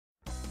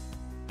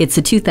It's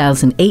a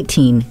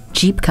 2018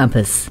 Jeep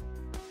Compass.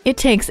 It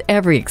takes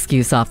every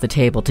excuse off the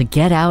table to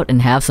get out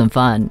and have some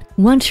fun.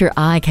 Once your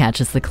eye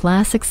catches the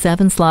classic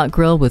 7-slot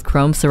grille with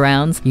chrome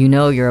surrounds, you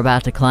know you're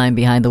about to climb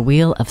behind the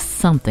wheel of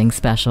something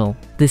special.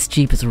 This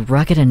Jeep is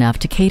rugged enough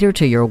to cater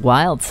to your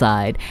wild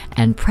side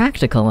and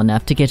practical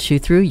enough to get you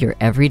through your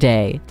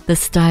everyday. The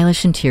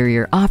stylish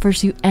interior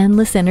offers you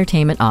endless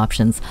entertainment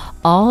options,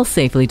 all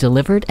safely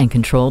delivered and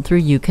controlled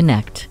through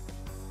Uconnect.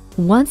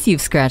 Once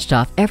you've scratched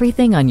off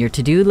everything on your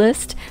to-do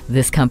list,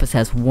 this Compass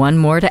has one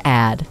more to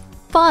add.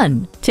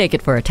 Fun! Take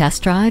it for a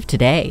test drive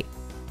today.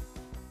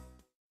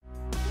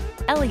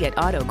 Elliott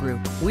Auto Group.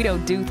 We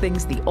don't do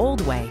things the old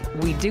way,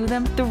 we do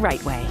them the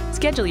right way.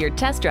 Schedule your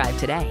test drive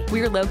today.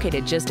 We're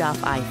located just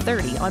off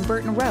I-30 on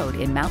Burton Road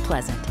in Mount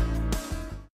Pleasant.